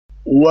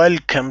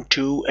Welcome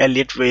to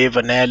Elliott Wave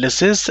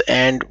Analysis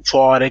and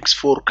Forex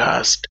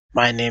Forecast.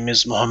 My name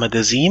is Mohammed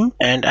Azim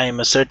and I am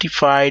a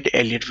certified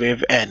Elliott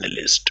Wave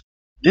analyst.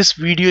 This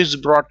video is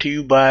brought to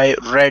you by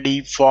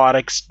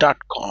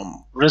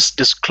ReadyForex.com. Risk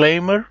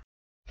disclaimer: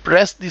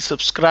 press the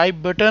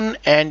subscribe button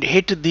and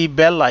hit the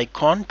bell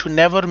icon to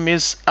never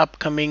miss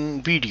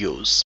upcoming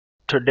videos.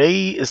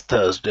 Today is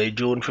Thursday,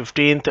 June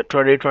 15th,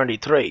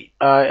 2023.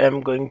 I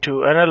am going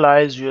to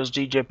analyze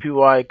USD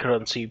JPY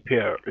currency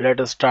pair. Let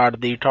us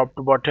start the top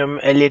to bottom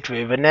Elliott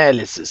Wave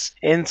analysis.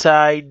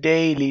 Inside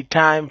daily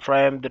time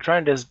frame, the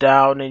trend is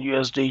down in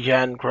USD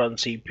JPY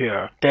currency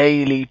pair.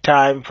 Daily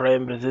time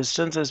frame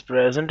resistance is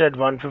present at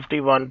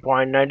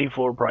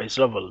 151.94 price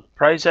level.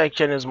 Price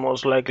action is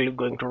most likely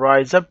going to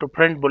rise up to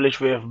print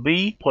bullish wave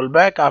B, pull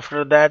back.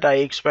 After that, I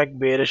expect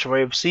bearish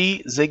wave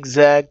C,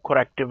 zigzag,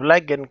 corrective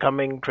leg in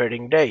coming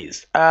trading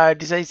days. A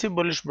decisive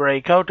bullish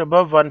breakout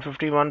above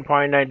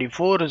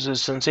 151.94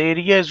 resistance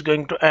area is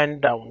going to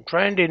end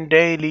downtrend in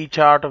daily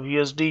chart of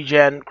USD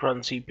JPY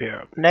currency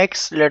pair.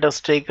 Next, let us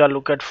take a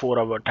look at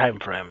 4-hour time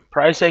frame.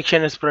 Price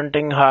action is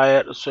printing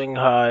higher swing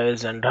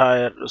highs and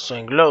higher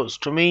swing lows.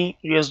 To me,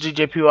 USD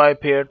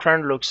JPY pair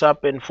trend looks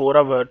up in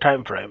 4-hour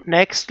time frame.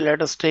 Next,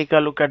 let us take a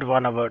look at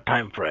 1-hour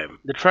time frame.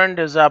 The trend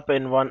is up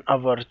in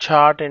 1-hour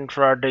chart.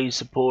 Intraday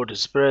support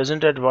is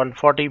present at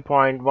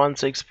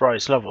 140.16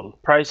 price level.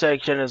 Price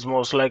action is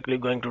most likely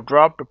going to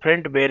drop to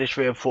print bearish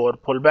wave 4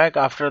 pullback.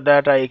 After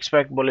that, I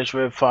expect bullish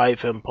wave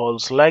 5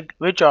 impulse leg,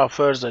 which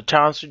offers a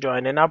chance to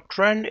join an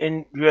uptrend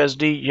in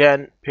USD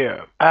JPY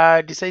pair.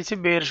 A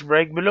decisive bearish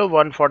break below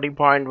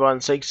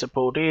 140.16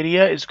 support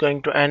area is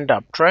going to end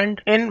uptrend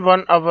in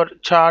 1-hour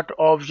chart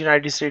of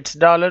United States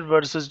dollar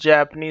versus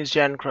Japanese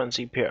yen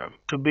currency pair.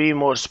 To be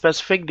more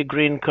specific, the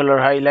green color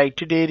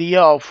highlighted area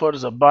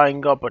offers a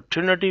buying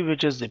opportunity,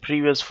 which is the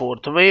previous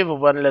fourth wave of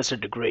 1 lesser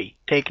degree.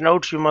 Take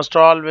note, you must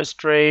always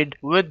trade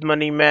with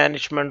money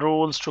management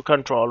rules to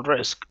control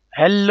risk.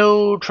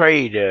 Hello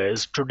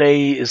traders,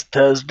 today is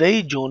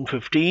Thursday, June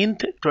 15th,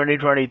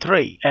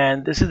 2023,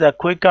 and this is a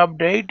quick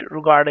update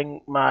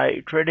regarding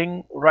my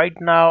trading. Right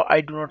now,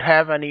 I do not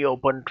have any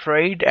open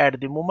trade at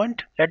the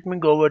moment. Let me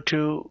go over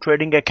to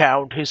trading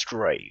account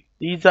history.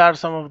 These are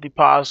some of the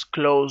past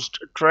closed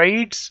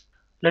trades.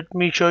 Let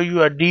me show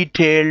you a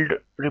detailed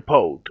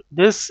report.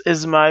 This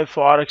is my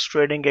Forex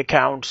trading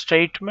account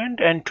statement,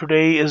 and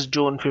today is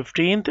June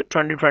 15th,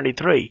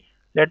 2023.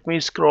 Let me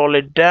scroll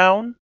it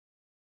down.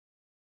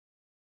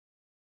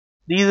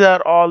 These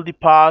are all the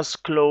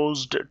past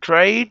closed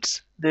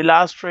trades. The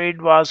last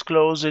trade was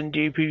closed in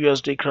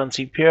GBP/USD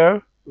currency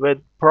pair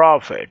with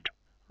profit.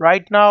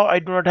 Right now, I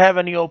do not have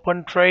any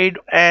open trade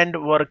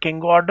and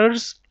working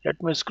orders.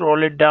 Let me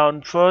scroll it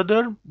down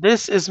further.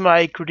 This is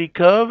my equity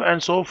curve,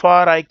 and so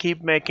far I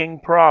keep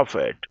making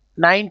profit.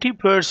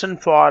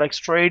 90% Forex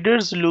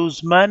traders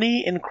lose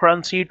money in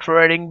currency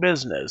trading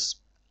business.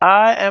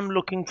 I am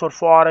looking for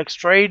Forex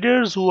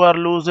traders who are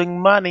losing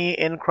money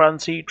in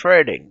currency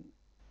trading.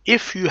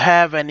 If you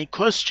have any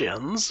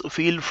questions,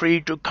 feel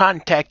free to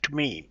contact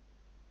me.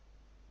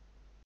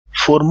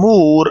 For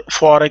more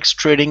Forex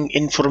trading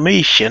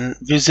information,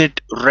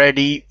 visit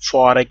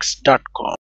ReadyForex.com.